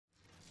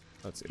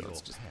Let's see,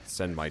 let's just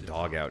send my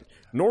dog out.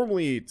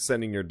 Normally,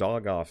 sending your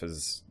dog off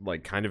is,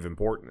 like, kind of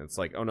important. It's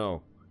like, oh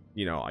no,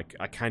 you know,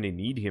 I kind of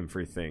need him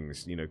for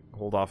things. You know,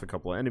 hold off a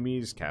couple of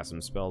enemies, cast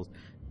some spells,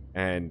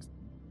 and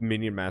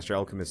Minion Master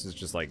Alchemist is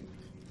just like,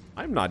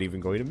 I'm not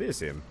even going to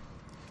miss him.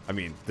 I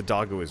mean, the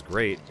doggo is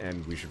great,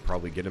 and we should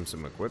probably get him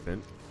some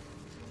equipment.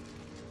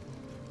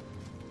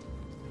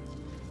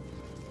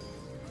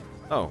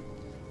 Oh.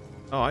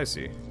 Oh, I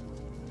see.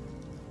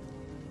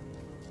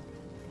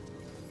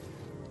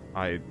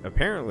 I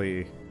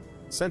apparently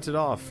sent it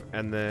off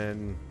and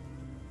then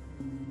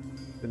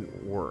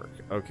didn't work.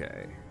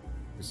 Okay.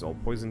 This is all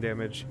poison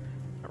damage.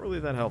 Not really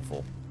that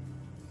helpful.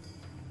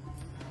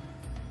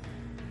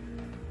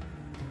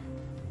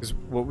 Because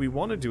what we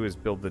want to do is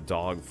build the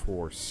dog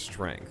for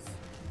strength.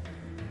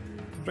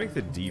 Strength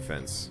and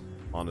defense,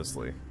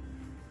 honestly.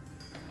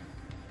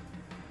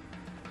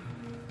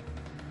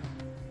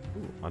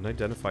 Ooh,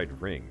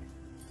 unidentified ring.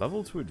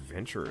 Level to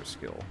adventurer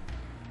skill.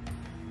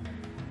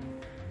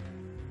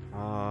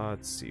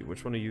 Let's see.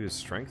 Which one of you is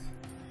strength?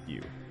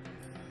 You.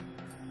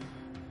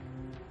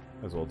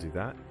 Might as well do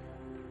that.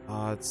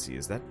 Let's see.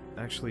 Is that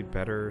actually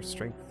better?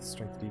 Strength,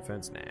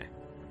 defense? Nah.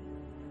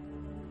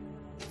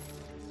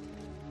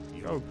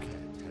 Okay.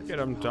 Get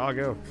him,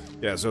 doggo.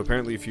 Yeah, so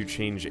apparently if you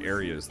change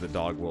areas, the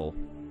dog will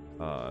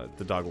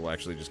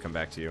actually just come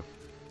back to you.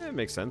 Yeah, it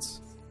makes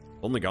sense.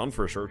 Only gone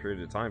for a short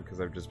period of time because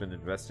I've just been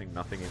investing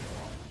nothing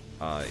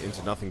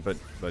into nothing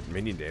but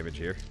minion damage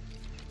here.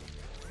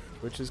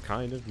 Which is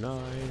kind of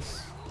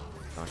nice.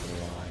 Not gonna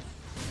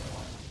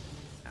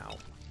lie. Ow.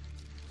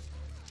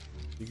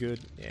 You good?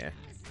 Yeah.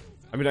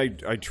 I mean,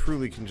 I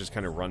truly can just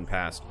kind of run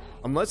past,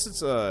 unless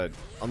it's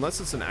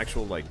an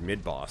actual like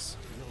mid boss.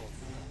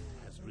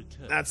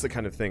 That's the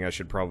kind of thing I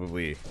should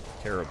probably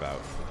care about.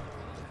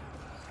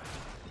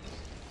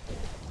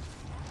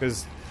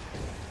 Because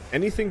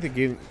anything to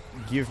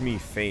give me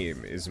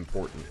fame is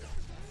important.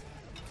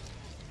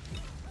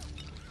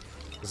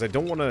 Because I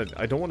don't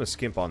want to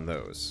skimp on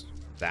those.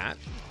 That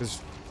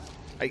because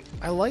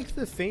I like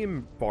the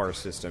fame bar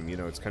system. You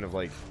know, it's kind of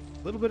like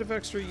a little bit of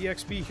extra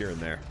EXP here and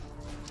there.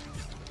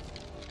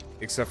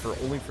 Except for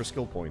only for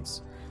skill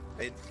points.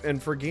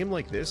 And for a game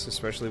like this,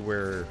 especially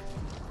where,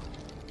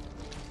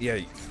 yeah,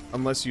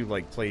 unless you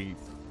like play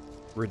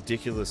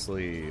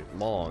ridiculously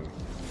long,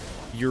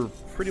 you're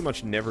pretty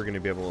much never going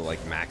to be able to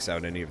like max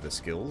out any of the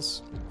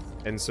skills.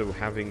 And so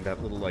having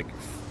that little like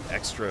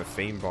extra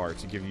fame bar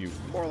to give you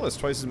more or less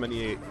twice as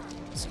many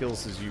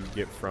skills as you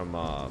get from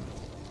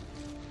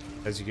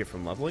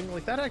leveling,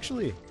 like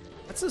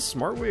that's a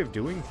smart way of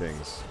doing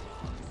things.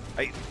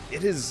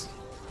 It is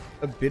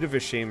a bit of a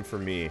shame for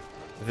me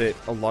that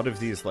a lot of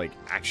these like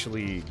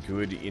actually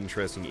good,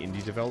 interesting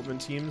indie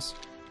development teams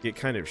get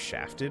kind of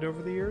shafted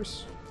over the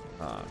years.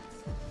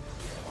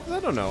 I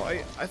don't know.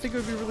 I think it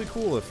would be really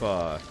cool if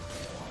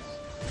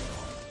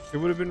it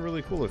would have been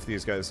really cool if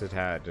these guys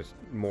had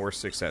more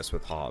success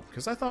with Hob,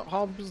 because I thought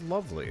Hob was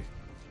lovely.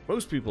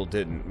 Most people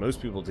didn't.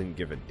 Most people didn't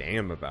give a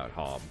damn about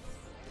Hob.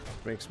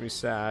 Makes me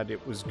sad.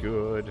 It was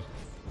good.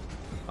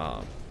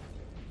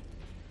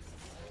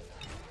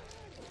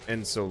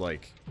 And so,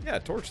 like, yeah,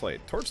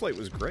 Torchlight. Torchlight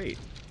was great.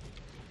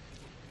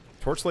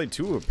 Torchlight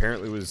 2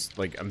 apparently was,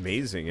 like,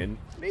 amazing, and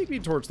maybe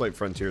Torchlight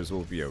Frontiers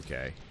will be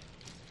okay.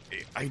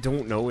 I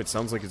don't know. It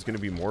sounds like it's going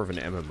to be more of an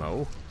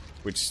MMO,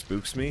 which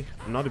spooks me.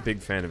 I'm not a big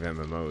fan of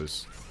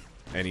MMOs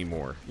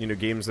anymore. You know,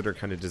 games that are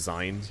kind of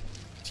designed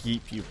to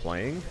keep you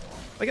playing.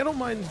 Like, I don't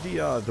mind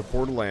the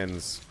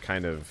Borderlands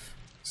kind of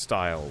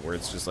style, where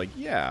it's just like,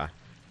 yeah,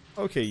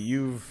 okay,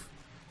 you've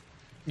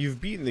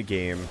beaten the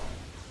game.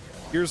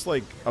 Here's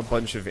like a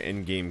bunch of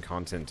end-game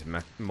content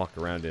to muck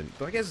around in.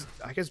 But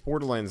I guess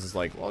Borderlands is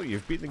like, well,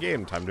 you've beaten the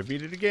game, time to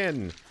beat it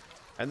again,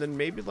 and then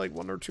maybe like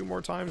 1 or 2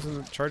 more times and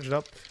then charge it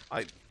up.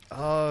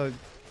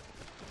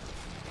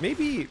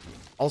 Maybe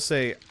I'll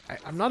say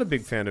I'm not a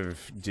big fan of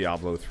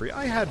Diablo 3.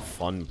 I had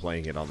fun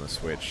playing it on the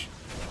Switch,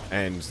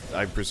 and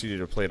I proceeded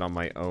to play it on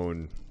my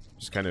own,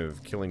 just kind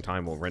of killing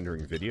time while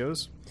rendering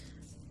videos.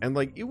 And,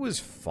 like, it was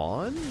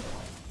fun.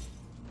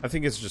 I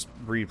think it's just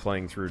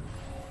replaying through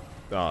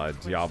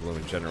Diablo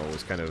in general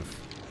was kind of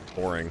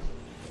boring.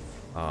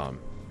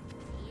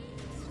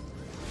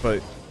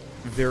 But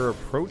their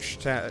approach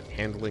to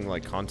handling,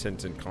 like,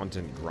 content and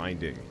content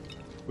grinding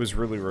was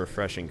really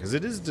refreshing, because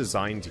it is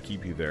designed to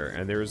keep you there,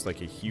 and there is,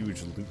 like, a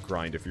huge loot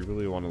grind if you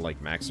really want to,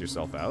 like, max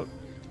yourself out.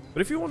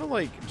 But if you want to,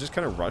 like, just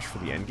kind of rush for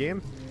the end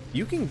game,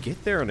 you can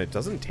get there, and it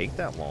doesn't take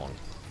that long.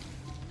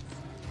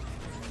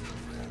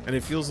 And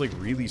it feels like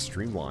really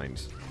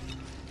streamlined.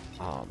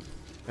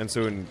 And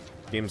so in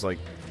games like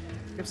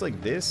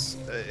this,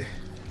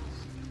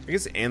 I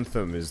guess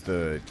Anthem is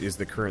the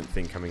current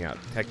thing coming out.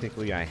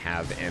 Technically, I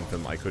have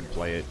Anthem. I could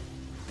play it.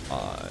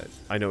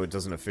 I know it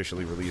doesn't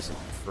officially release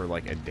for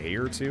like a day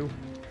or two,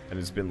 and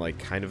it's been like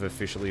kind of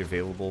officially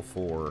available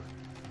for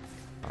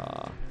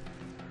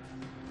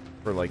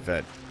like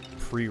that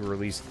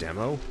pre-release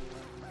demo.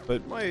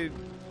 But my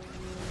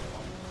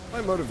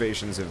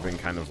motivations have been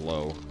kind of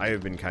low. I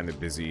have been kind of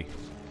busy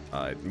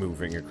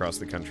moving across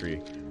the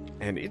country,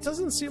 And it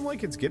doesn't seem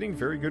like it's getting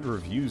very good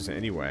reviews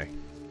anyway.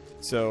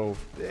 So,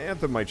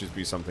 Anthem might just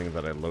be something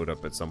that I load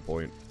up at some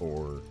point,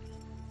 or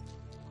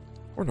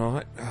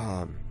not.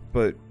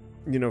 But,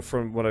 you know,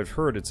 from what I've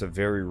heard, it's a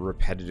very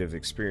repetitive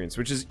experience,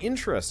 which is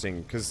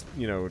interesting, because,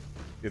 you know,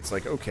 it's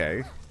like,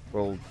 okay,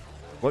 well,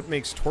 what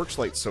makes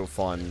Torchlight so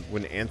fun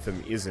when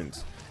Anthem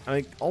isn't? And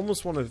I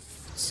almost want to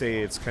say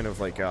it's kind of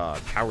like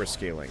power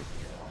scaling.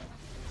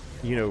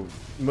 You know,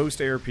 most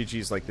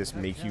ARPGs like this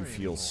make you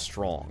feel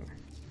strong.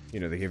 You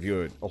know, they give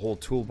you a whole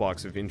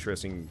toolbox of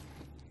interesting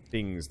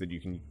things that you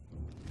can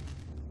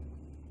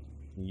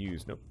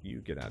use. Nope, you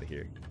get out of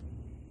here.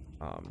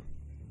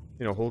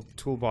 You know, a whole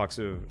toolbox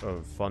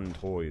of fun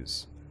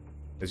toys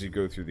as you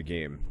go through the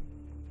game.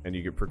 And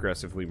you get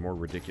progressively more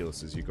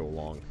ridiculous as you go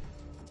along.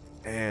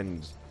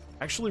 And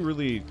actually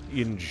really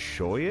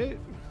enjoy it.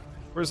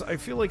 Whereas I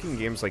feel like in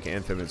games like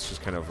Anthem, it's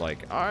just kind of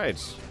like,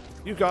 alright,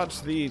 you got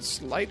the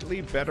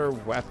slightly better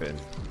weapon.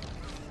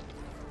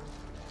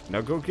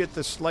 Now go get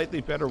the slightly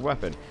better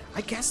weapon.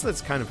 I guess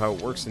that's kind of how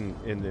it works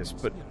in this,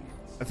 but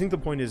I think the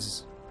point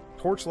is,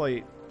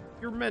 Torchlight,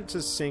 you're meant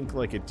to sink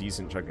like a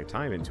decent chunk of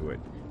time into it,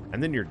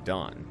 and then you're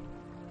done.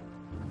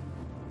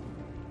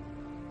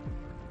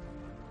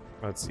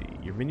 Let's see.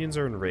 Your minions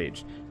are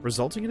enraged,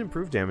 resulting in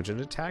improved damage and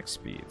attack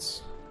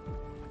speeds.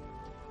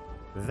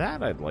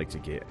 That I'd like to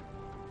get.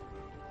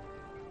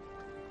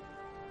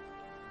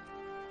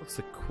 What's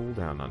the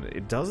cooldown on it?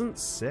 It doesn't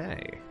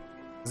say.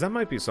 'Cause that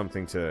might be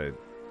something to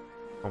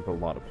pump a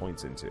lot of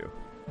points into. Do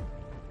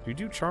you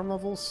do charm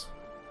levels?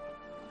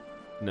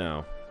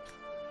 No.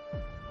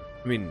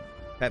 I mean,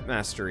 pet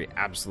mastery,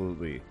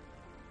 absolutely.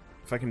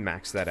 If I can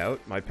max that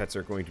out, my pets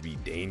are going to be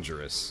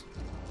dangerous.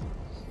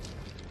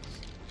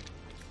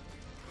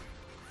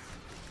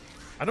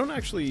 I don't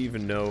actually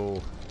even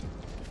know...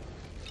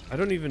 I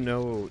don't even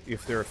know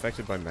if they're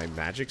affected by my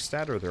magic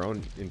stat or their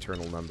own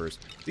internal numbers.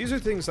 These are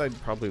things I'd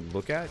probably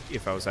look at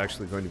if I was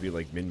actually going to be,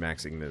 like,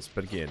 min-maxing this.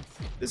 But again,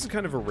 this is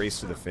kind of a race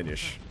to the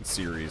finish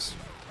series.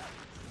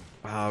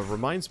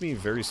 Reminds me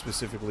very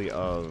specifically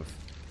of...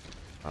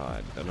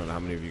 I don't know how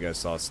many of you guys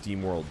saw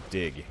SteamWorld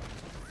Dig.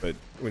 But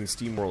when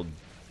SteamWorld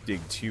Dig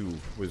 2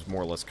 was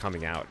more or less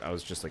coming out, I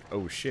was just like,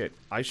 oh shit,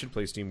 I should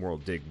play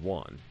SteamWorld Dig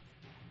 1.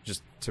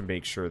 Just to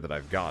make sure that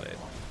I've got it.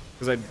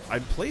 Because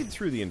I'd played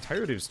through the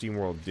entirety of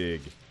SteamWorld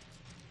Dig,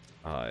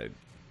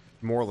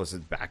 more or less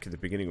back at the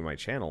beginning of my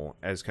channel,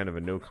 as kind of a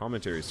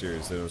no-commentary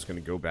series that I was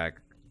going to go back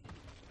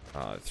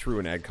through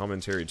and add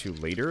commentary to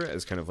later,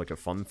 as kind of like a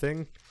fun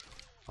thing.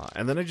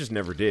 And then I just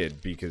never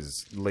did,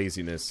 because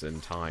laziness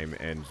and time,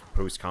 and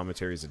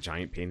post-commentary is a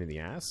giant pain in the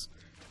ass.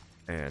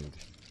 And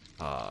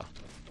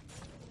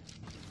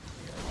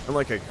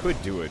like, I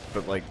could do it,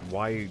 but like,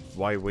 why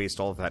waste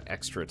all of that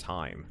extra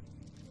time?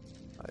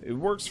 It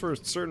works for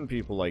certain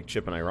people like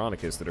Chip and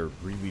Ironicus that are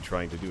really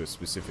trying to do a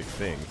specific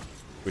thing,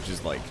 which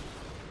is like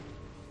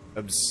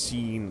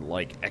obscene,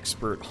 like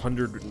expert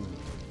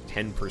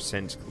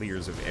 110%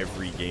 clears of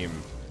every game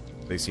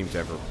they seem to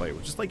ever play,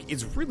 which is like,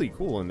 it's really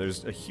cool, and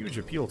there's a huge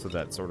appeal to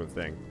that sort of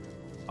thing,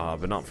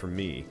 but not for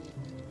me.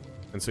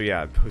 And so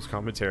yeah, post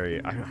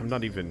commentary, I'm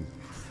not even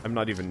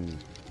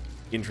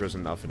interested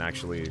enough in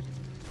actually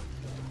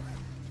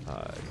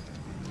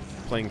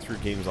playing through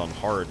games on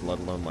hard, let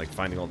alone like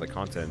finding all the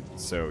content.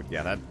 So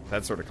yeah,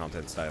 that sort of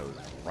content style is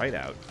right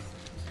out.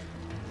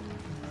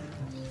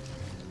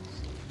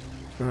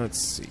 Let's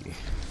see.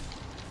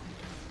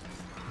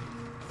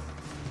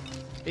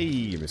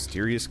 Hey,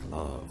 mysterious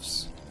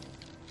gloves.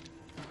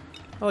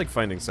 I like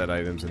finding set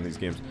items in these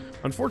games.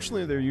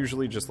 Unfortunately, they're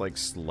usually just like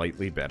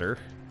slightly better.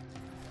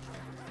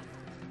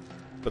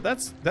 But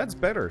that's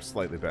better,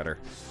 slightly better.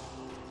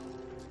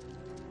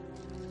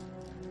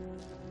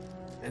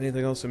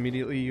 Anything else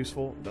immediately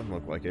useful? Doesn't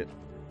look like it.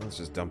 Let's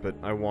just dump it.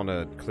 I want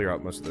to clear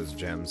out most of those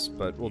gems,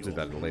 but we'll do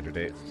that at a later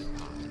date.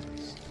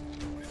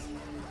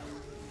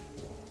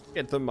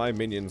 Get them my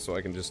minions so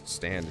I can just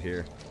stand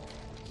here.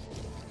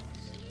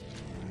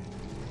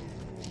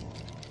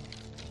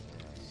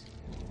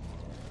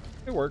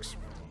 It works.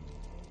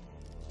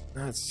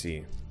 Let's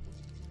see.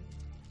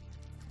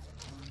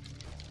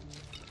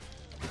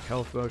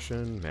 Health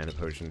potion, mana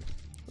potion.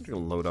 I'm gonna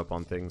load up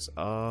on things.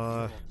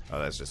 Oh,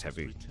 that's just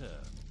heavy.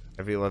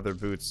 Heavy leather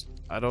boots.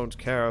 I don't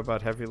care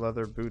about heavy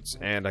leather boots,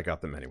 and I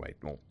got them anyway.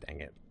 Oh, dang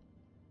it.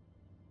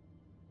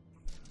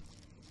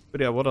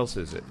 But yeah, what else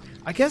is it?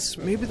 I guess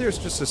maybe there's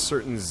just a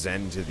certain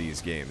zen to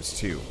these games,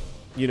 too.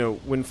 You know,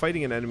 when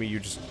fighting an enemy, you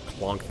just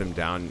clonk them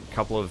down. A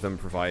couple of them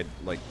provide,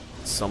 like,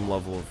 some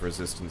level of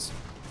resistance.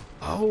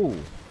 Oh!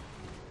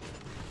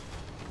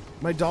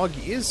 My dog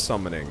is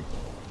summoning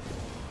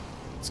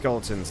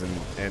skeletons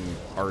and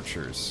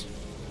archers.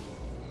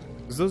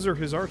 Because those are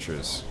his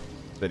archers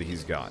that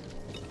he's got.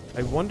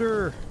 I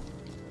wonder...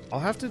 I'll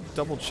have to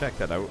double check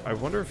that. I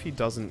wonder if he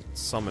doesn't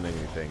summon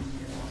anything.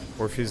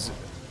 Or if his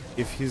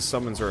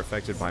summons are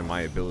affected by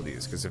my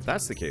abilities. Because if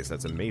that's the case,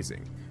 that's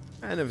amazing.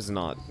 And if it's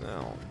not,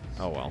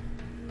 oh well.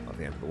 Not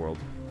the end of the world.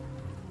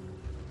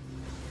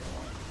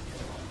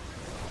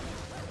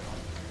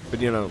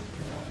 But, you know,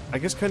 I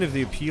guess kind of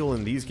the appeal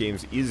in these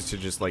games is to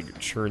just, like,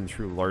 churn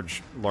through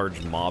large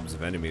mobs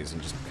of enemies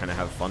and just kind of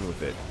have fun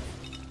with it.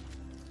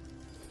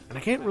 And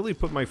I can't really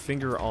put my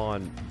finger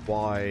on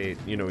why,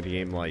 you know, a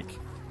game like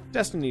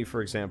Destiny,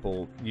 for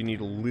example, you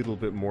need a little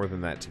bit more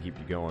than that to keep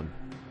you going.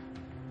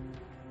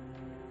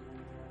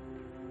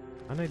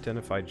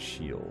 Unidentified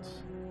shield.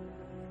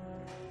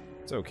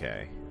 It's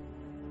okay.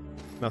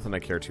 Nothing I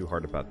care too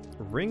hard about.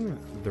 The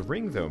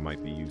ring, though,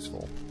 might be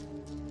useful.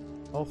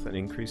 Health and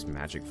increased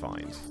magic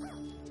find.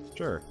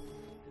 Sure.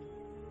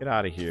 Get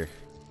out of here.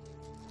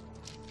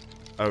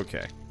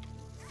 Okay.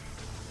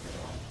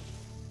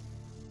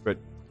 But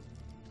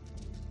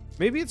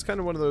maybe it's kind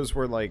of one of those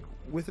where, like,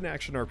 with an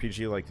action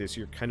RPG like this,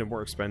 you're kind of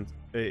more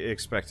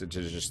expected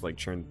to just, like,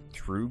 churn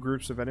through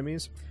groups of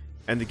enemies.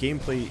 And the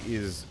gameplay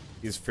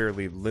is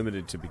fairly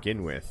limited to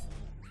begin with.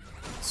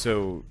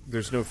 So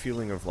there's no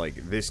feeling of, like,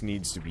 this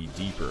needs to be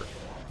deeper.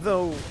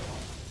 Though,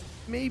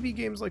 maybe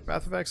games like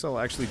Path of Exile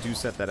actually do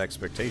set that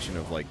expectation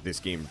of, like, this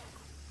game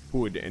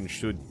could and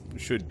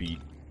should be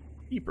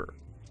deeper.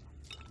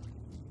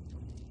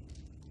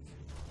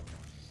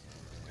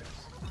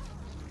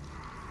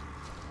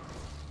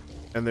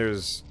 And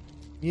there's,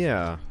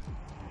 yeah,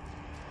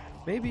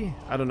 maybe,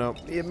 I don't know,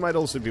 it might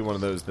also be one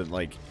of those that,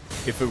 like,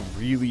 if a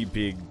really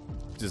big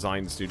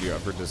design studio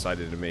ever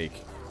decided to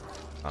make,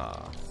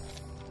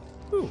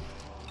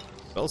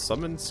 spell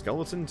Summon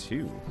Skeleton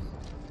 2.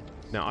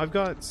 Now, I've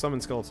got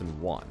Summon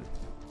Skeleton 1.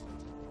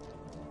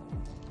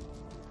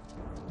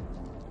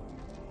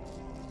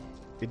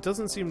 It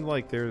doesn't seem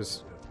like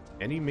there's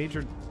any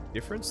major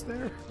difference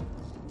there.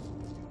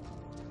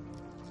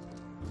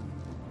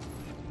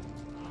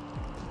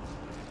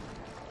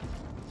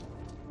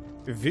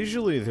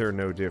 Visually, they're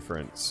no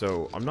different,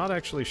 so I'm not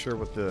actually sure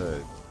what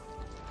the...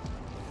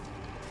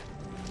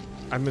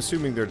 I'm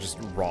assuming they're just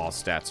raw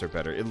stats are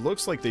better. It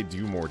looks like they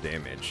do more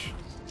damage.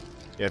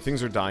 Yeah,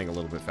 things are dying a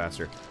little bit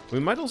faster. We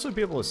might also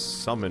be able to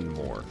summon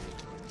more.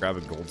 Grab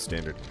a gold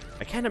standard.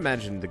 I can't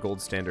imagine the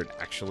gold standard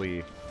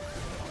actually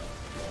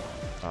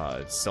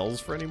sells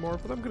for any more,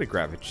 but I'm gonna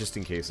grab it just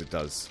in case it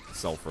does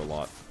sell for a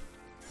lot.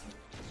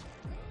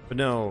 But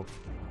no,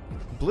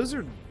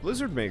 Blizzard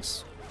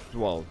makes,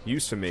 well,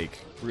 used to make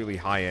really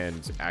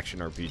high-end action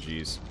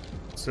RPGs.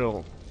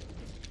 So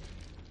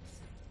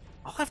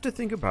I'll have to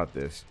think about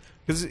this,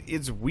 because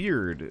it's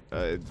weird.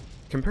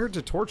 Compared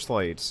to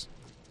Torchlight,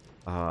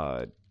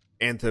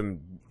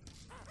 Anthem,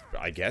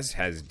 I guess,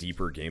 has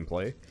deeper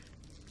gameplay.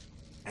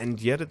 And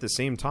yet at the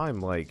same time,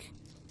 like,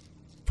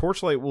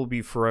 Torchlight will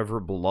be forever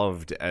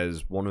beloved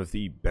as one of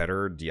the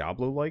better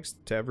Diablo-likes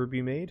to ever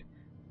be made.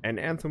 And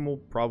Anthem will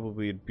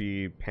probably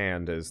be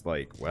panned as,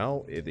 like,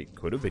 well, it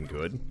could have been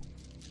good.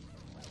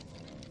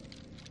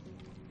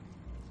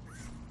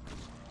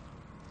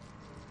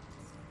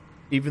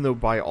 Even though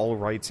by all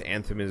rights,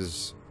 Anthem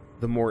is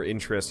the more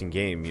interesting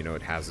game. You know,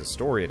 it has a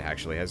story, it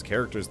actually has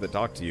characters that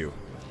talk to you.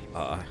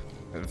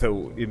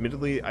 Though,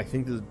 admittedly, I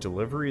think the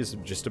delivery is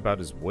just about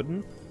as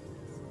wooden.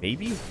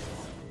 Maybe?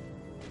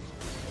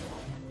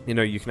 You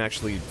know, you can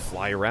actually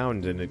fly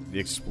around and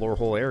explore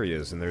whole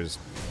areas, and there's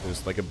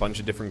like a bunch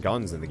of different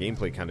guns, and the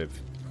gameplay kind of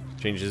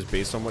changes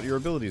based on what your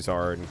abilities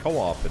are, and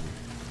co-op, and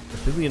a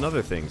billion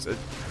other things.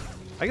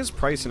 I guess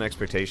price and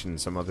expectation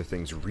and some other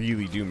things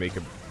really do make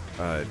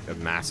a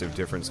massive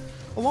difference,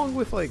 along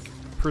with, like,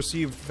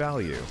 perceived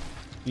value.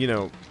 You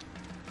know,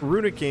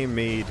 Runic Games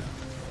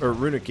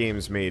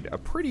made a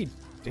pretty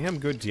damn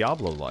good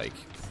Diablo-like,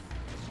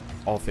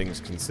 all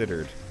things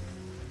considered.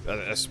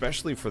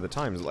 Especially for the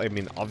times. I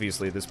mean,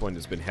 obviously at this point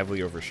it's been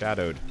heavily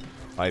overshadowed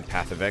by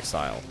Path of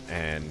Exile,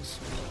 and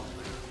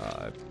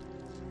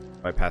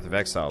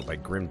by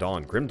Grim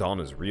Dawn. Grim Dawn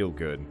is real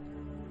good,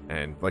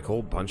 and like a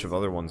whole bunch of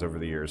other ones over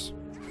the years.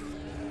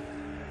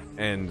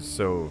 And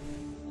so,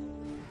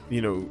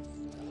 you know,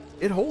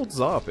 it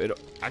holds up. It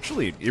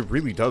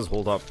really does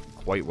hold up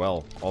quite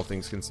well, all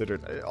things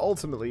considered.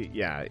 Ultimately,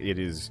 yeah, it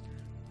is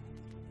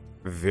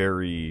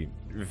very,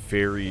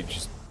 very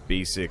just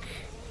basic,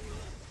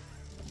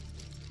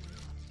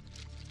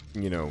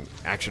 you know,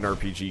 action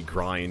RPG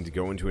grind.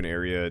 Go into an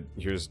area,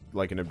 here's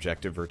like an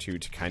objective or two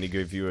to kind of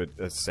give you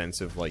a sense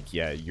of, like,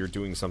 yeah, you're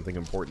doing something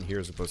important here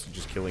as opposed to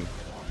just killing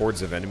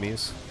hordes of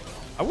enemies.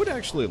 I would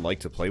actually like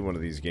to play one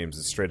of these games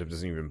that straight up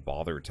doesn't even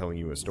bother telling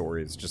you a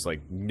story. It's just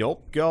like,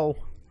 nope, go.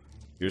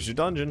 Here's your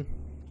dungeon.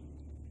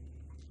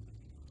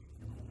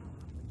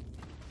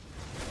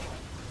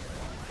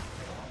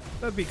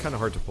 That'd be kind of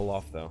hard to pull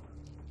off, though.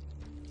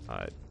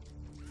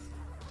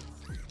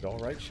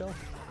 Alright, Shell?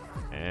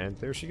 And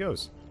there she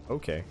goes.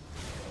 Okay.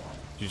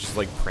 She just,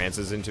 like,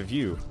 prances into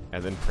view,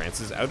 and then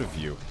prances out of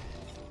view.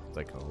 It's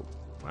like, oh,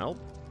 well.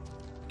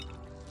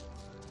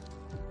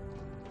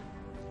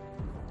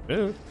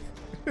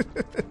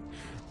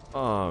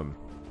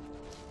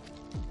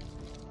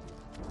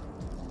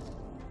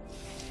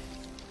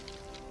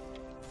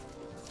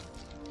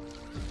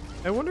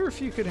 I wonder if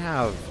you could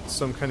have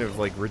some kind of,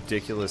 like,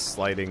 ridiculous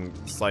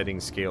sliding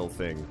scale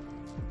thing.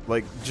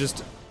 Like,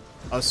 just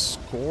a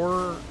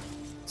score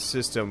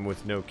system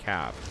with no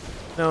cap.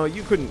 No,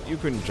 you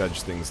couldn't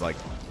judge things like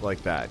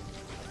that.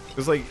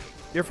 Because like,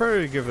 if I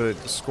were to give a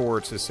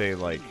score to say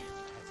like,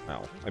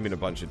 well, I mean a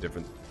bunch of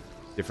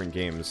different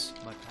games.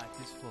 My pack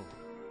is full.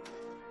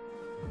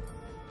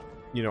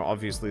 You know,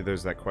 obviously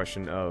there's that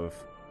question of,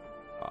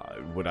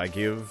 would I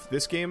give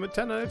this game a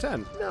 10 out of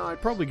 10? No,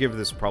 I'd probably give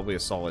this probably a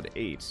solid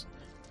 8.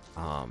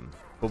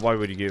 But why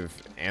would you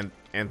give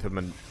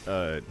Anthem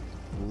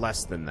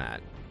less than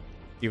that?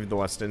 Even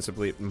though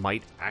ostensibly it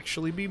might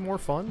actually be more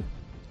fun?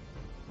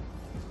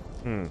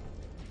 I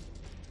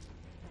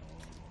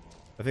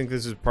think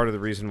this is part of the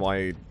reason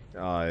why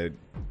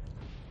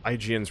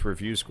IGN's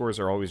review scores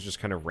are always just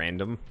kind of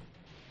random.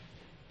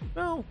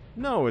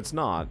 No, it's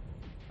not.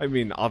 I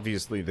mean,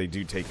 obviously they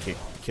do take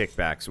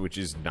kickbacks, which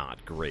is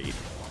not great.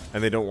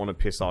 And they don't want to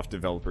piss off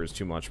developers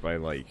too much by,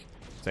 like,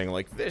 saying,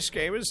 like, this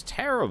game is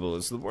terrible,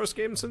 it's the worst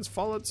game since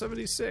Fallout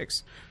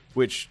 76.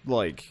 Which,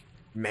 like,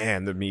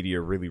 man, the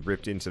media really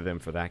ripped into them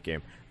for that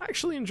game. I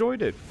actually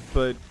enjoyed it,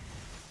 but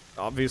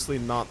obviously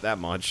not that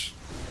much,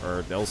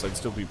 or else I'd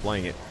still be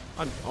playing it.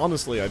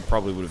 Honestly, I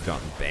probably would have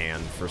gotten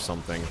banned for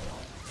something.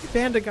 You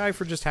banned a guy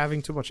for just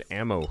having too much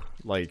ammo.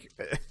 Like,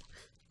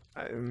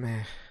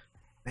 man,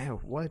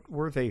 what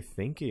were they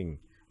thinking?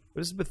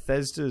 What is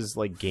Bethesda's,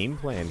 like, game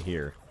plan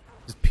here?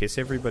 Just piss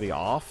everybody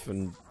off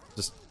and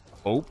just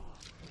hope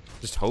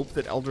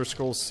that Elder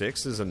Scrolls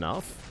 6 is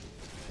enough?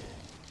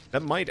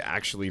 That might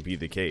actually be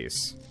the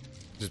case.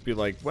 Just be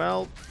like,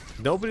 well,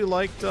 nobody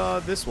liked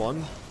this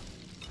one.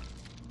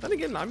 Then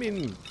again, I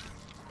mean,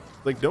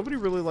 like, nobody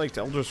really liked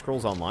Elder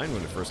Scrolls Online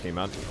when it first came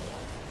out.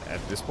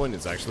 At this point,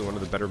 it's actually one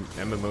of the better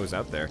MMOs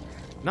out there.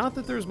 Not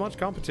that there's much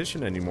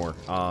competition anymore.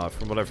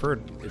 From what I've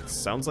heard, it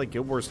sounds like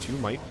Guild Wars 2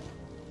 might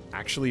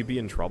actually be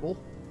in trouble.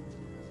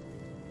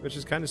 Which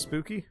is kind of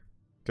spooky.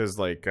 Because,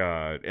 like,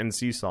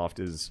 NCSoft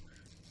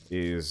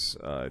is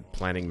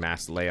planning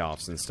mass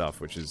layoffs and stuff,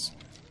 which is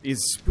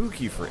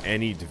spooky for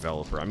any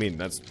developer. I mean,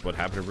 that's what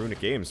happened to Runic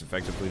Games.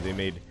 Effectively, they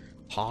made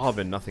Hob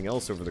and nothing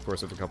else over the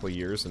course of a couple of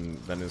years, and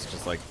then it's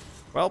just like,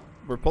 well,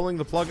 we're pulling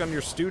the plug on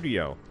your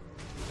studio.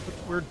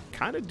 But we're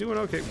kind of doing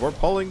okay. We're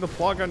pulling the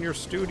plug on your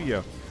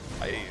studio.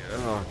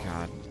 Oh,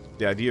 God.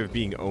 The idea of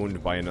being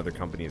owned by another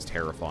company is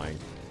terrifying.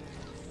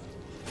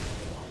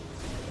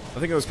 I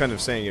think I was kind of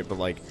saying it, but,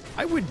 like,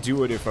 I would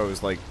do it if I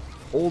was, like,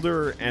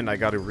 older and I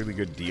got a really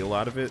good deal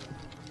out of it.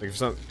 Like,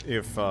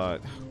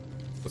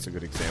 what's a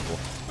good example?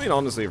 I mean,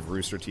 honestly, if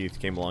Rooster Teeth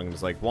came along and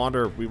was like,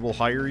 Wander, we will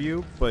hire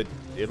you, but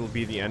it'll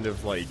be the end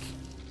of, like,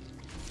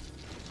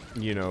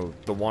 you know,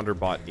 the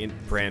Wanderbot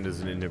brand as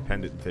an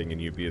independent thing, and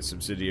you'd be a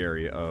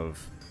subsidiary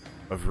of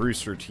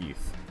Rooster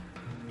Teeth.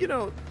 You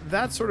know,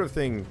 that sort of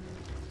thing,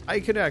 I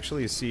could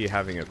actually see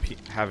having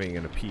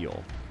an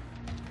appeal.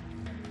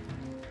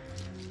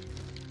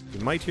 You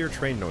might hear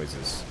train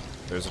noises.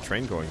 There's a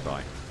train going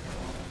by.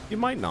 You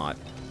might not.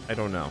 I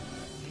don't know.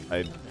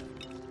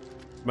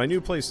 My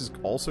new place is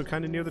also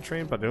kind of near the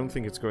train, but I don't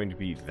think it's going to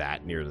be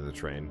that near to the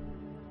train.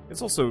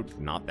 It's also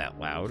not that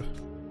loud.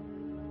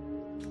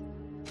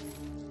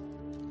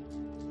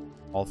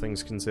 All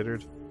things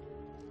considered.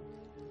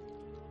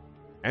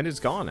 And it's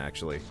gone,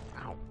 actually.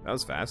 Wow, that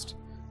was fast.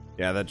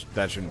 Yeah,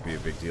 that shouldn't be a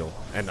big deal.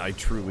 And I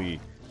truly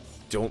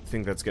don't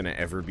think that's going to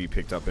ever be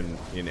picked up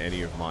in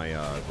any of my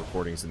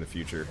recordings in the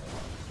future.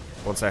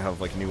 Once I have,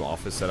 like, a new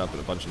office set up and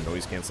a bunch of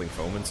noise-canceling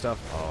foam and stuff,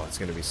 oh, it's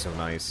going to be so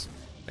nice.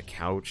 A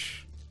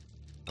couch.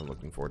 I'm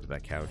looking forward to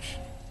that couch.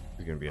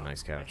 It's going to be a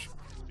nice couch.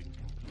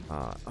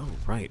 Oh,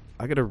 right.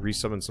 I got to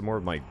resummon some more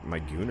of my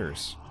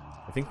gooners.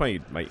 I think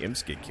my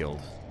imps get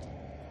killed.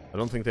 I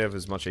don't think they have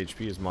as much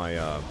HP as my,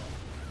 I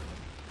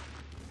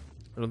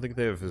don't think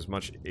they have as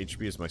much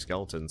HP as my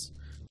skeletons.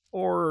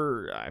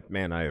 Or,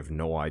 man, I have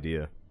no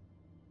idea.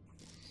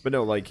 But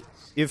no, like,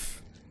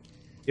 if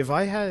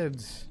I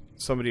had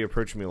somebody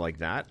approach me like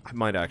that, I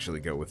might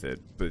actually go with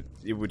it. But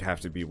it would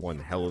have to be one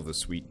hell of a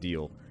sweet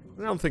deal.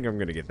 I don't think I'm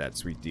going to get that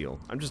sweet deal.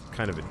 I'm just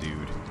kind of a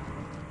dude.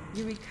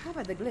 You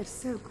recovered the glyph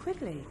so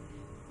quickly.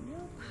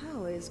 Your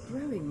power is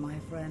growing, my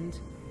friend.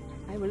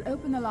 I will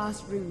open the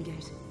last rune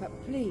gate, but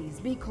please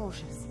be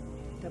cautious.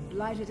 The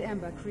blighted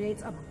Ember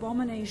creates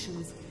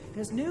abominations.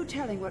 There's no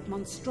telling what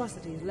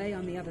monstrosities lay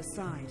on the other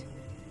side.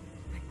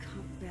 I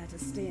can't bear to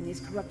stay in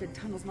these corrupted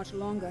tunnels much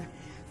longer.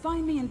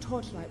 Find me in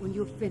Torchlight when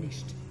you've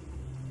finished.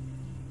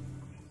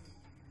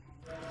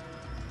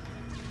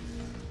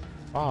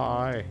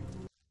 Bye.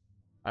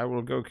 I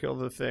will go kill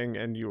the thing,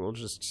 and you will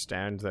just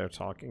stand there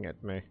talking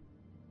at me.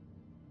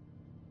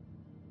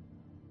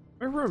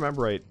 If I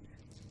remember right,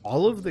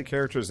 all of the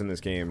characters in this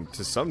game,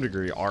 to some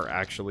degree, are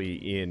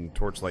actually in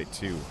Torchlight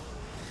 2.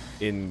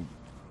 In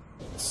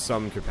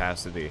some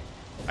capacity.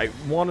 I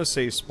want to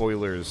say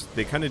spoilers,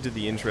 they kind of did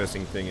the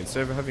interesting thing.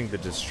 Instead of having the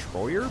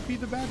Destroyer be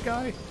the bad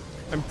guy,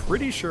 I'm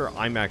pretty sure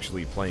I'm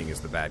actually playing as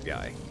the bad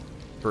guy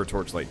for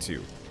Torchlight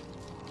 2.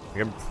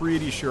 Like, I'm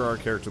pretty sure our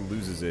character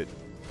loses it,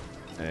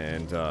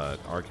 and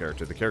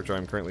the character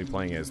I'm currently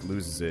playing as,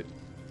 loses it,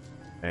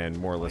 and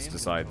more or less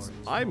decides,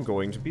 I'm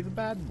going to be the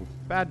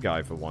bad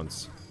guy for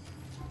once.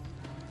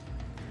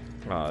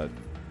 I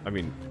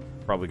mean,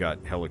 Probably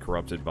got hella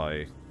corrupted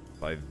by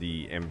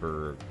the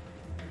Ember.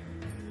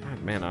 Ah,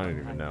 man, I don't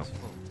even know.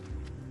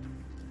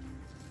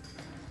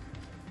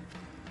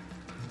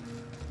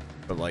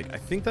 But like, I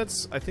think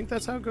that's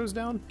how it goes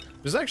down.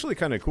 It's actually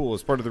kind of cool.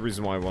 It's part of the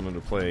reason why I wanted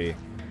to play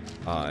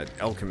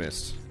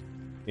Alchemist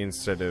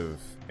instead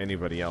of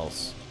anybody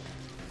else,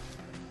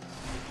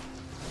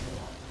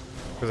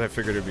 because I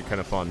figured it'd be kind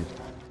of fun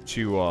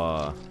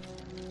to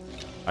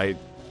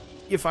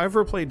if I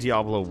ever play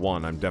Diablo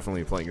 1, I'm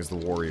definitely playing as the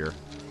warrior,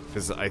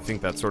 because I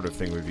think that sort of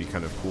thing would be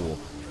kind of cool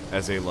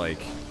as a,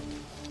 like,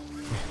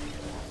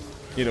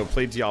 you know,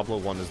 play Diablo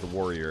 1 as the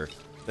warrior,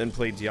 then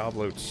play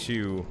Diablo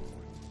 2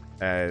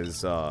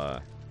 as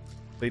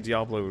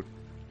Diablo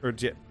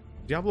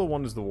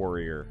 1 as the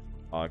warrior,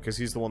 because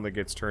he's the one that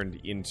gets turned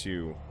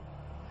into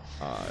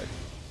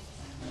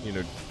you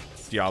know,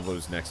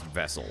 Diablo's next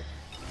vessel.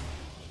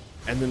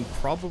 And then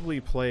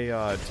probably play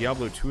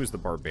Diablo 2 as the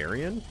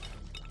barbarian,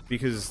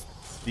 because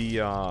the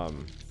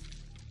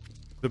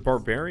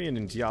barbarian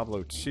in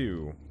Diablo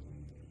 2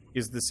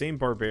 is the same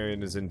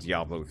barbarian as in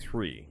Diablo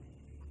 3.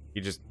 He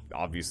just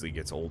obviously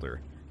gets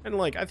older. And,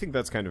 like, I think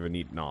that's kind of a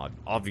neat nod.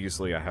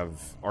 Obviously, I have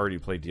already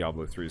played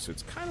Diablo 3, so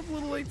it's kind of a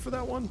little late for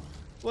that one.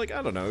 Like,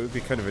 I don't know, it would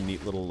be kind of a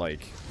neat little,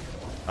 like,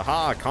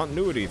 aha,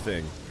 continuity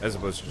thing, as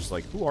opposed to just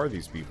like, who are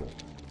these people?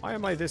 Why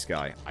am I this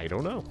guy? I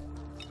don't know.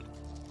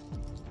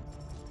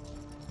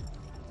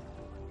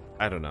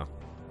 I don't know.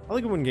 I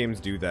like it when games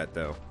do that,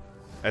 though.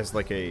 As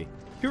like a,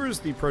 here is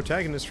the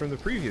protagonist from the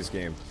previous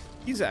game.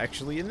 He's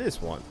actually in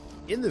this one.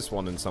 In this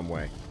one in some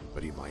way.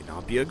 But he might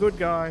not be a good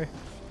guy.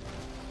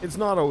 It's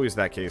not always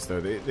that case, though.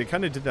 They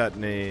kind of did that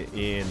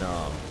in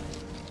oh,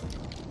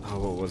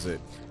 what was it?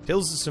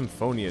 Tales of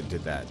Symphonia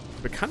did that.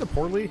 But kind of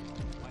poorly.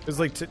 Because,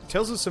 like,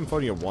 Tales of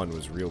Symphonia 1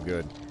 was real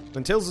good.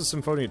 Then Tales of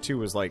Symphonia 2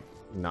 was, like,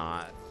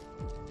 not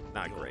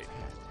great.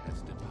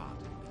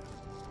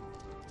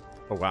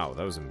 Oh, wow,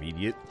 that was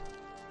immediate.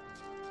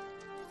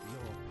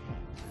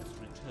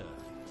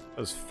 That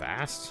was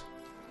fast.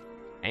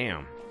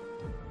 Damn.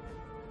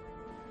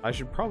 I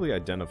should probably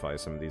identify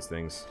some of these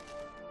things.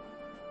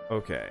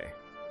 Okay.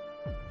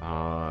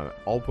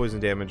 All poison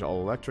damage,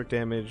 all electric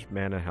damage,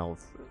 mana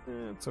health.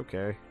 It's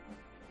okay.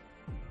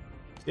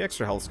 The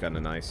extra health's kind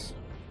of nice.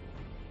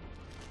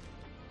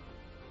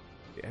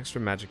 The extra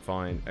magic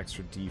find,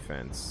 extra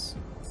defense.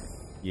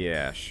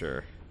 Yeah,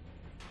 sure.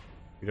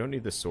 We don't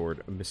need the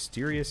sword. A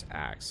mysterious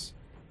axe.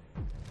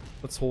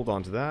 Let's hold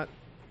on to that.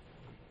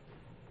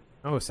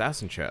 Oh,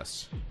 assassin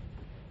chest.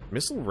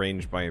 Missile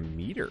range by a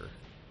meter.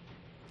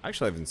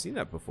 Actually, I haven't seen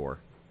that before.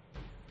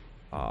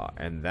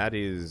 And that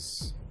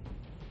is...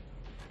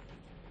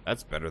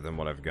 That's better than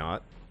what I've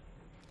got.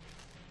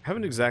 I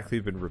haven't exactly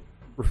been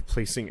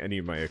replacing any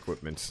of my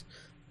equipment.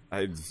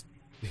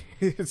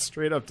 It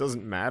straight up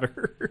doesn't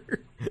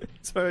matter.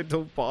 So I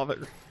don't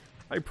bother.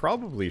 I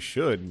probably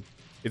should.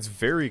 It's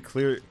very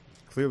clearly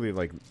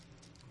like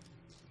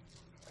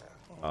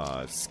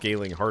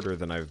scaling harder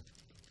than I've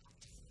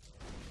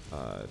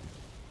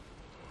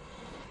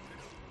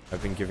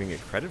been giving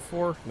it credit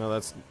for. No,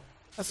 that's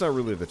not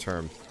really the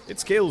term. It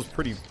scales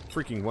pretty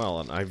freaking well,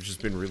 and I've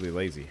just been really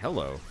lazy.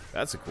 Hello,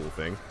 that's a cool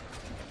thing.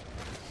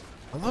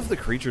 I love the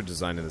creature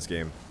design in this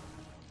game.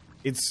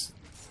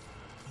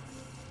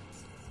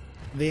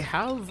 They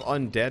have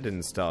undead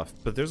and stuff,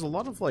 but there's a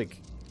lot of,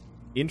 like,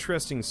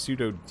 interesting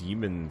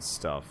pseudo-demon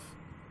stuff.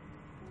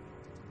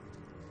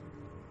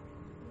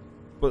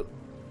 But,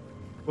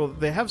 well,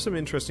 they have some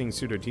interesting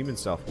pseudo-demon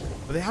stuff,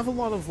 but they have a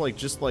lot of, like,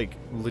 just, like,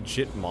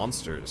 legit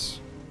monsters.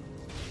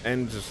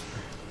 And just...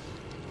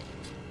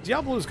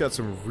 Diablo's got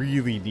some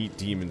really neat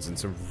demons and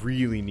some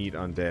really neat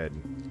undead.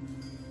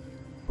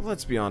 But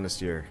let's be honest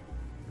here.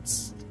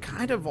 It's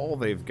kind of all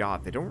they've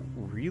got. They don't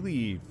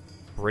really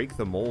break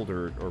the mold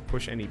or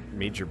push any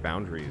major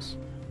boundaries.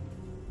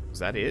 Is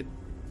that it?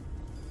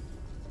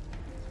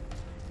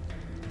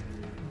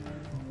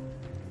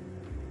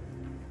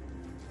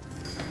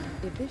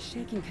 If this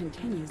shaking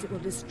continues, it will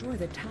destroy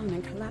the town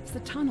and collapse the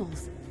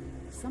tunnels.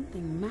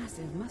 Something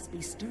massive must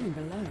be stirring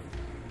below.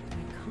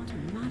 I can't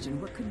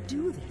imagine what could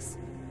do this.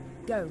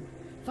 Go,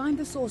 find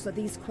the source of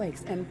these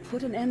quakes and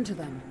put an end to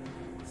them.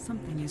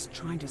 Something is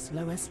trying to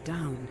slow us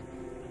down.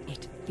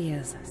 It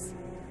fears us.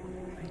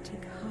 I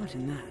take heart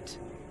in that.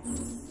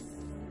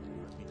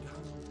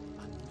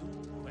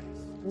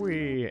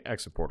 Whee!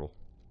 Exit portal.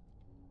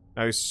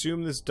 I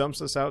assume this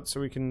dumps us out so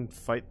we can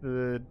fight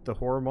the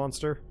horror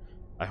monster.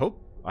 I hope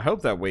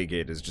that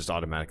waygate is just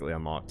automatically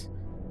unlocked.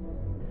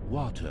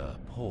 Water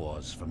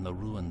pours from the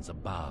ruins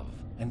above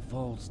and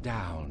falls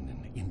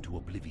down into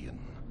oblivion.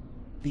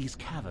 These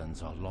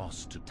caverns are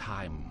lost to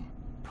time,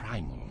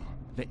 primal.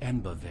 The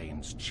ember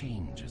veins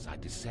change as I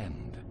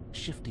descend,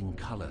 shifting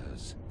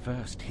colors,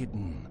 first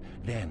hidden,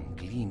 then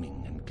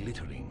gleaming and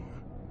glittering.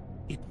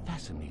 It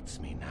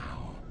fascinates me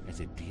now, as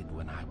it did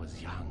when I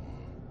was young.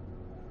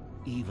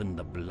 Even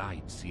the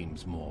blight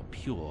seems more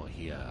pure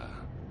here.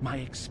 My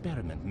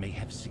experiment may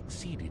have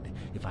succeeded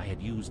if I had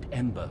used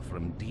ember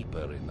from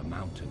deeper in the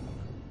mountain,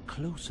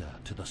 closer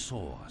to the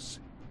source.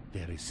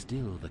 There is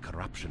still the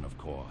corruption, of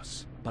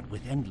course, but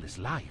with endless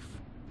life,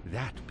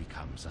 that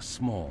becomes a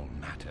small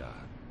matter.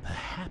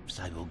 Perhaps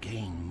I will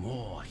gain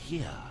more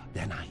here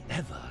than I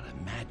ever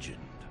imagined.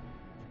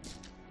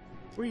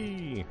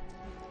 Whee!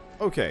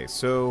 Okay,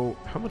 so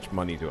how much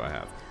money do I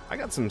have? I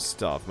got some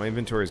stuff. My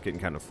inventory is getting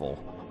kind of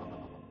full.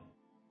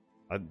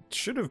 I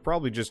should have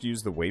probably just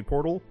used the way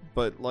portal,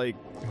 but, like,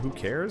 who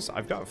cares?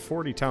 I've got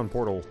 40 town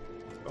portal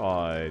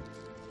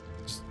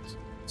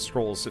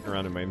scrolls sitting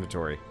around in my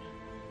inventory.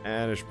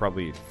 And I should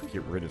probably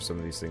get rid of some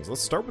of these things.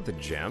 Let's start with the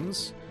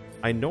gems.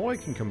 I know I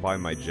can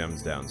combine my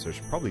gems down, so I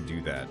should probably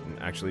do that and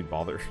actually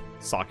bother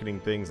socketing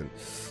things and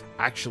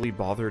actually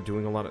bother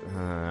doing a lot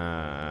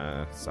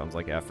of... sounds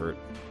like effort.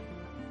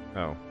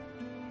 Oh.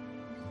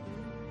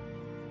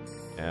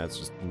 Yeah, let's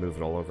just move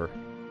it all over.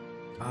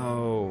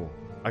 Oh,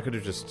 I could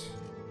have just...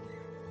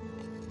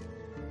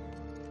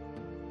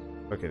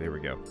 Okay, there we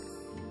go.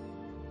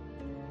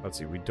 Let's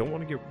see, we don't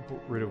want to get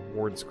rid of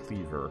Ward's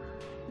Cleaver.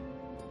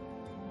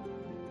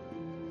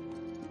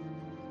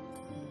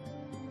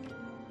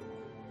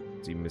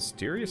 The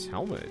Mysterious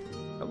Helmet.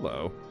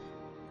 Hello.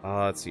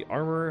 Let's see,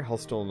 Armor,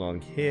 Healthstone on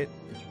hit,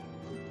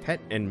 Pet,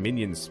 and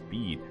Minion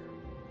Speed.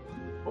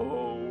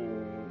 Oh,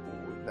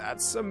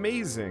 that's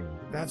amazing.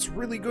 That's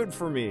really good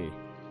for me.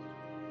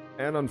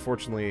 And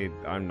unfortunately,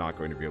 I'm not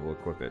going to be able to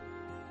equip it.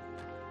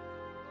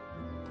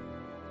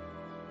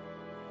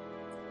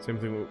 Same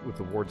thing with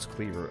the Ward's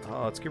Cleaver.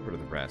 Let's get rid of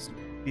the rest.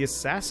 The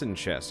Assassin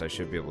Chest I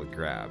should be able to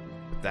grab.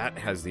 But that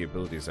has the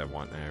abilities I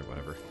want.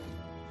 Whatever.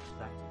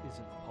 That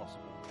isn't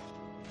possible.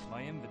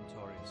 My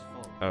inventory is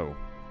full. Oh.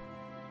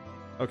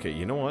 Okay,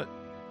 you know what?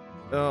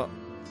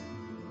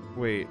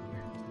 Wait.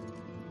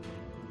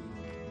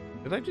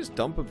 Did I just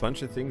dump a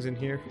bunch of things in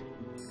here?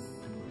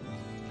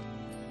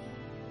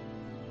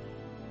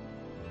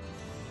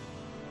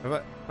 Have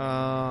I?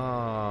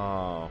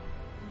 Oh.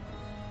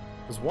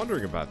 I was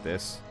wondering about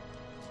this.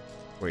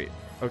 Wait.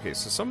 Okay,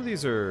 so some of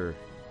these are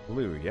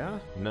blue, yeah?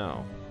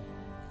 No.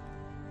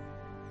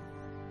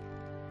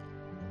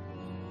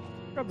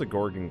 Grab the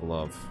Gorgon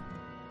Glove.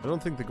 I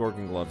don't think the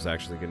Gorgon Glove's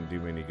actually going to do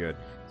me any good.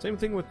 Same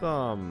thing with,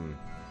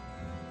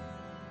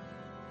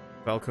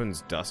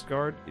 Valkun's Dust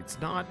Guard. It's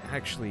not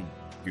actually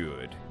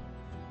good.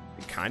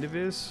 It kind of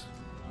is.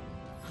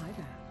 Hi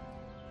there.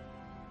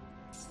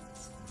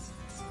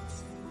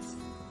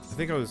 I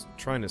think I was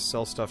trying to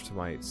sell stuff to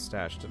my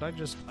stash. Did I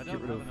just I get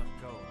don't rid have of enough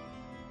gold.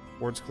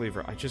 Ward's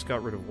Cleaver? I just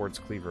got rid of Ward's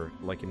Cleaver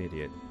like an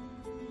idiot.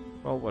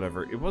 Well,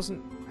 whatever. It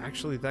wasn't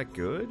actually that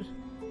good.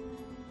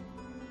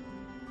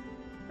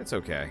 It's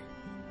okay.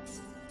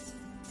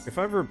 If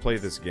I ever play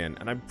this again,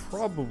 and I'm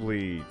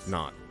probably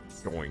not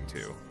going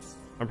to,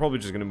 I'm probably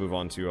just going to move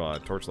on to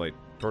Torchlight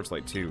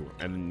 2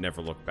 and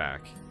never look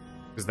back.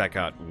 Because that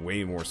got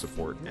way more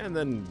support. And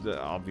then,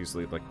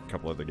 obviously, like a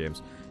couple other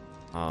games.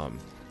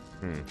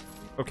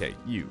 Okay,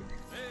 you.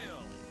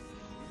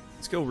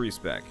 Skill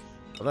respec.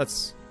 Well,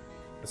 that's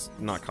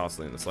not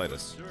costly in the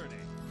slightest.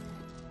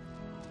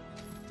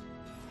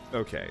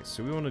 Okay,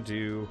 so we want to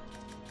do...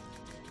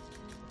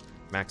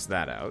 max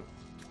that out.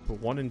 Put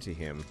one into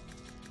him.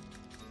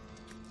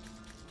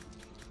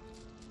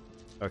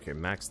 Okay,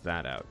 max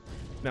that out.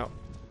 Now,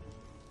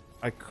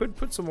 I could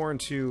put some more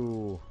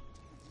into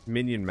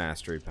Minion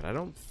Mastery, but I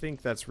don't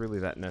think that's really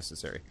that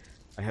necessary.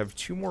 I have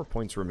 2 more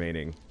points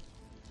remaining.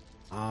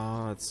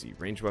 Let's see.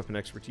 Ranged weapon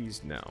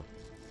expertise? No.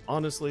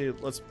 Honestly,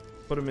 let's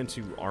put them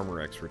into armor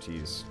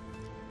expertise.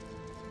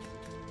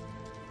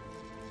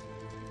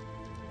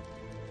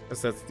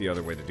 Guess that's the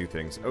other way to do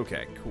things.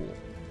 Okay, cool.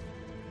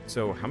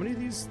 So, how many of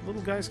these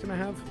little guys can I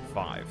have?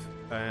 5.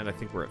 And I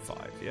think we're at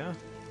 5, yeah?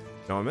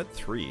 No, I'm at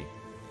 3.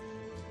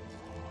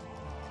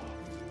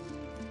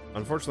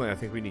 Unfortunately, I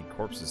think we need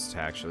corpses to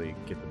actually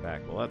get them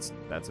back. Well,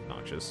 that's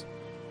obnoxious.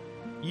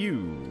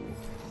 You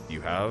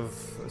have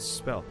a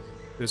spell.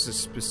 There's a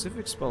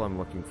specific spell I'm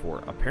looking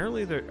for.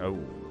 Apparently there... Oh.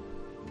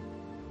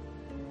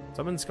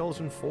 Summon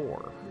Skeleton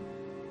 4.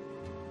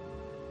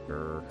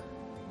 Sure.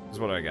 This is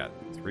what I got.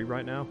 3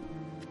 right now?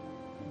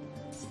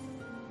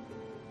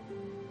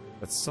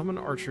 Let's summon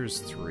Archers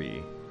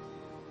 3.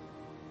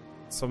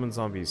 Summon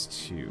Zombies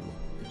 2.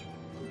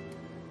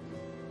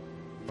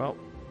 Well...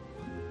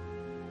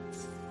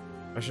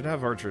 I should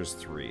have Archers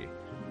 3.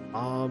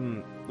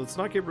 Let's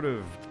not get rid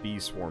of Bee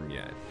Swarm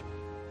yet.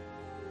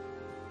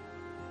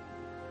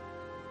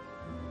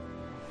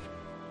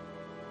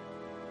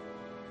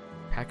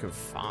 Pack of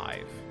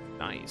 5.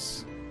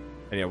 Nice.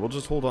 And yeah, we'll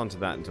just hold on to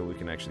that until we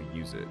can actually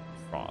use it.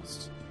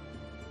 Frost.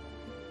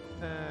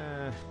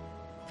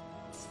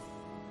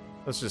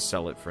 Let's just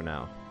sell it for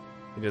now.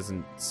 He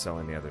doesn't sell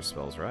any other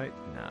spells, right?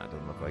 Nah, it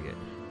doesn't look like it.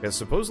 Yeah,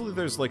 supposedly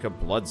there's like a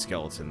blood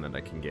skeleton that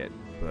I can get,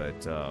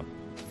 but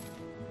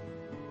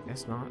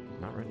guess not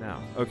right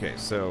now. Okay,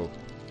 so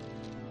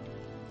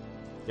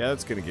yeah,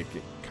 that's gonna get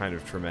kind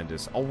of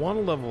tremendous. I'll want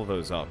to level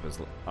those up as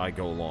I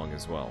go along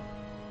as well,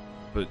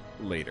 but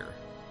later.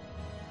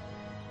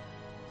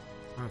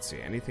 Let's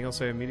see, anything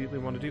else I immediately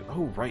want to do?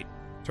 Oh, right,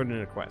 turn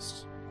in a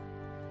quest.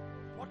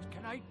 What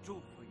can I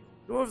do for you?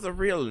 You have the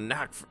real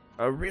knack for...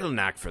 A real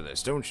knack for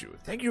this, don't you?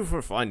 Thank you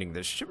for finding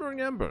this shimmering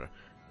ember.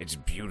 It's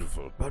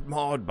beautiful, but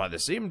marred by the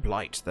same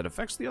blight that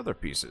affects the other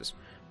pieces.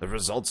 The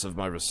results of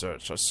my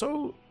research are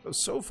so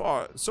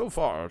far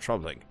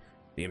troubling.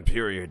 The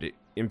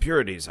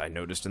impurities I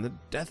noticed in the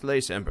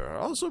Deathlace Ember are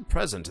also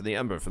present in the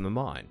ember from the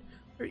mine.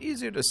 They're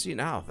easier to see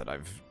now that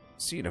I've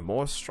seen a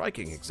more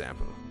striking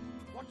example.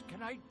 What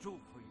can I do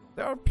for you?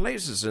 There are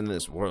places in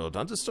this world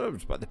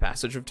undisturbed by the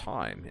passage of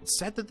time. It's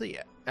said that the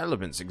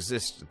elements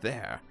exist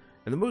there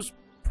in the most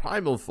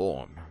primal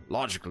form.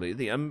 Logically,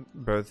 the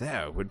ember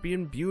there would be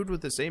imbued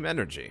with the same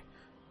energy.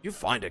 You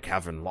find a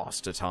cavern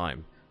lost to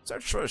time.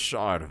 Search for a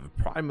shard of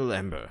primal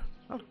ember.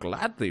 I'll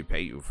gladly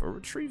pay you for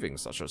retrieving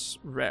such a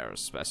rare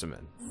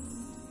specimen.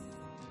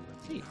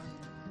 Neat.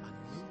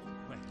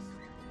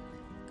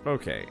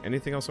 Okay,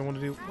 anything else I want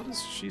to do? What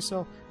does she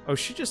sell? Oh,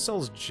 she just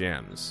sells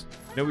gems.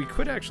 Now, we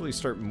could actually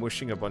start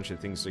mushing a bunch of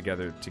things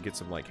together to get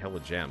some, like, hella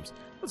gems.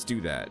 Let's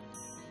do that.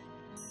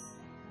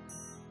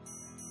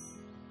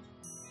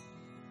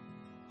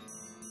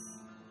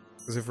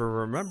 Because if I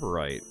remember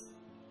right,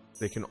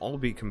 they can all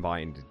be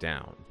combined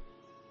down.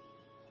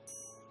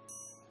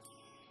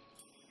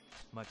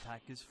 My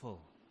pack is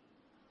full.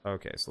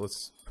 Okay, so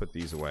let's put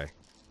these away.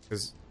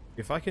 Because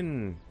if I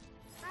can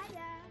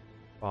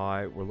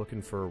buy, we're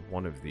looking for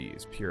one of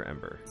these, pure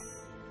ember.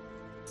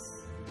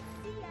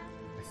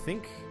 I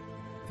think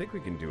we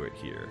can do it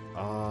here.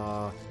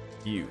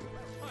 You.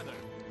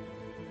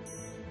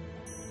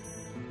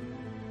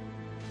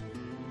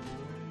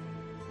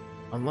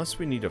 Unless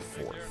we need a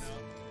fourth.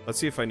 Let's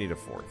see if I need a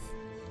fourth.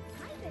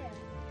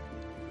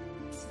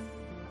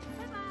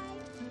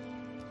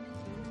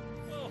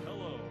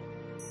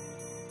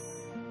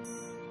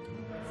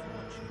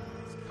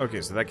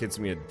 Okay, so that gets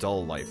me a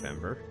dull life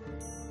ember.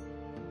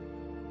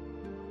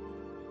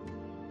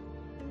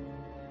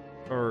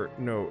 Or,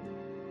 no.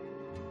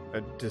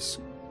 A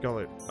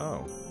discolored...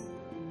 Oh.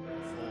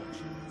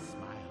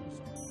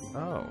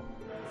 Oh.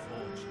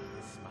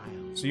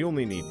 So you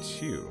only need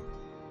 2.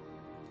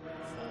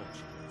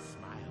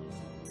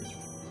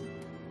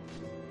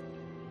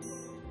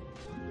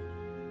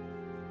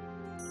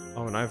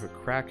 Oh, and I have a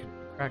cracked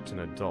and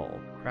a dull.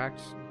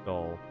 Cracked,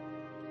 dull,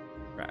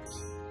 cracked.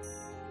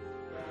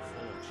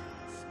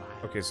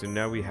 Okay, so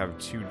now we have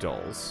 2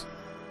 dulls.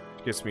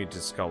 Which gets me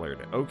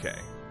discolored. Okay.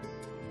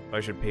 I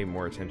should pay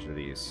more attention to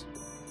these.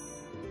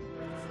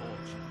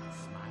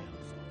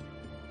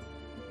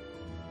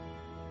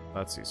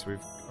 Let's see, so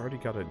we've already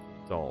got a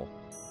dull.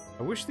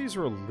 I wish these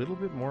were a little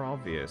bit more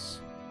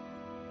obvious.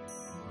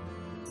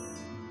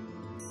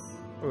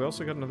 Oh, we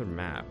also got another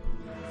map.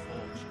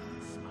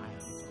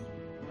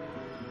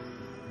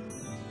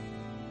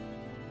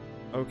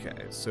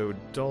 Okay, so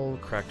dull,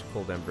 cracked,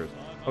 cold embers.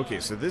 Okay,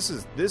 so this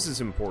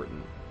is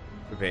important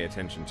to pay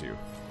attention to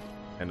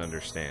and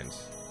understand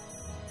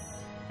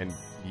and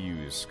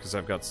use, because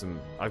I've got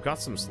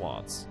some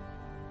slots.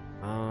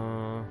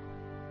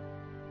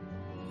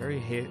 Very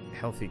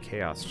healthy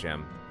chaos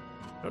gem.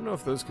 I don't know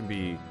if those can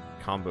be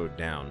comboed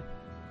down.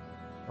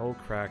 Dull,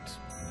 cracked.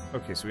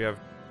 Okay, so we have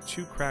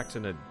 2 cracked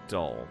and a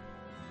dull.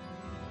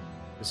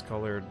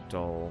 Discolored,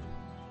 dull.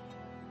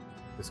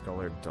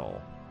 Discolored,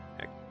 dull.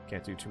 I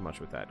can't do too much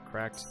with that.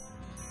 Cracked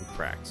and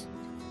cracked.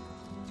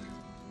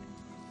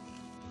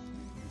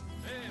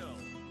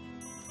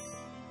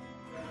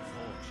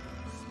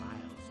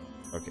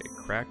 Okay,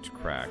 cracked,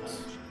 cracked.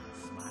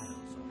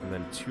 And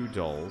then 2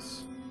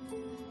 dulls.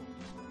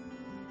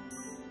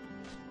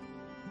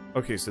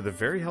 Okay, so the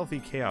very healthy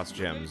chaos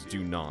gems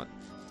do not.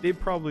 They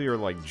probably are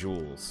like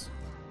jewels.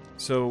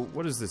 So,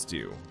 what does this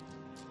do?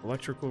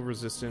 Electrical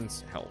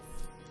resistance,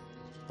 health.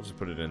 I'll just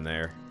put it in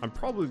there. I'm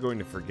probably going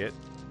to forget,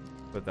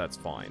 but that's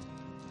fine.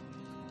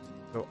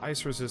 So,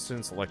 ice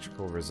resistance,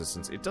 electrical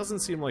resistance. It doesn't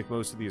seem like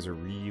most of these are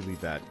really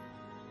that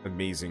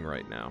amazing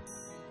right now.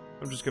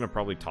 I'm just going to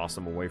probably toss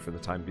them away for the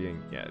time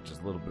being. Yeah,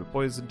 just a little bit of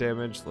poison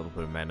damage, a little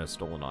bit of mana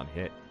stolen on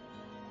hit.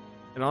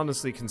 And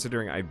honestly,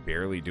 considering I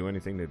barely do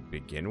anything to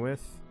begin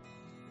with,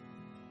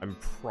 I'm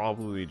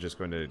probably just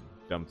going to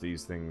dump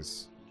these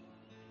things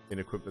in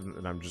equipment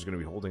that I'm just going to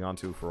be holding on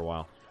to for a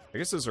while. I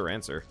guess this is our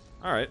answer.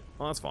 Alright,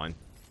 well that's fine.